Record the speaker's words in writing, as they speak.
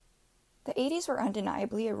The 80s were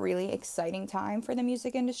undeniably a really exciting time for the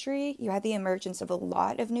music industry. You had the emergence of a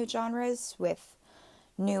lot of new genres with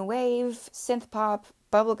new wave, synth pop,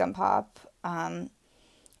 bubblegum pop.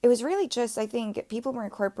 It was really just, I think, people were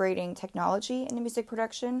incorporating technology into music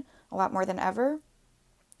production a lot more than ever.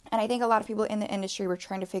 And I think a lot of people in the industry were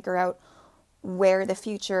trying to figure out where the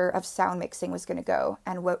future of sound mixing was going to go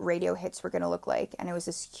and what radio hits were going to look like. And it was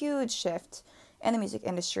this huge shift in the music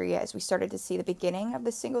industry as we started to see the beginning of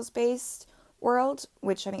the singles based world,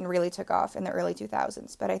 which I mean really took off in the early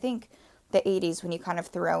 2000s. But I think the 80s, when you kind of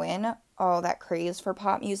throw in all that craze for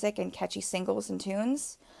pop music and catchy singles and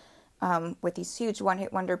tunes, with these huge one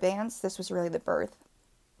hit wonder bands, this was really the birth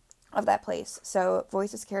of that place. So,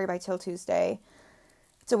 Voices Carry by Till Tuesday.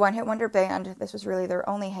 It's a one hit wonder band. This was really their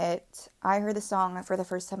only hit. I heard the song for the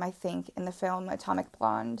first time, I think, in the film Atomic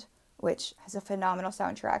Blonde, which has a phenomenal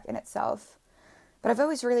soundtrack in itself. But I've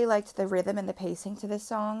always really liked the rhythm and the pacing to this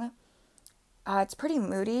song. It's pretty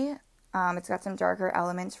moody. It's got some darker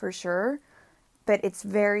elements for sure, but it's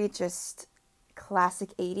very just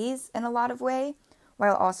classic 80s in a lot of way,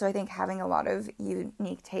 while also I think having a lot of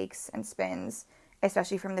unique takes and spins,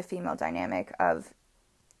 especially from the female dynamic of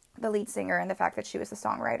the lead singer and the fact that she was the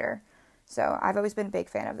songwriter. So I've always been a big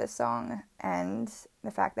fan of this song, and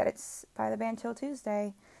the fact that it's by the band Till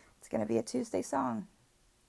Tuesday, it's going to be a Tuesday song.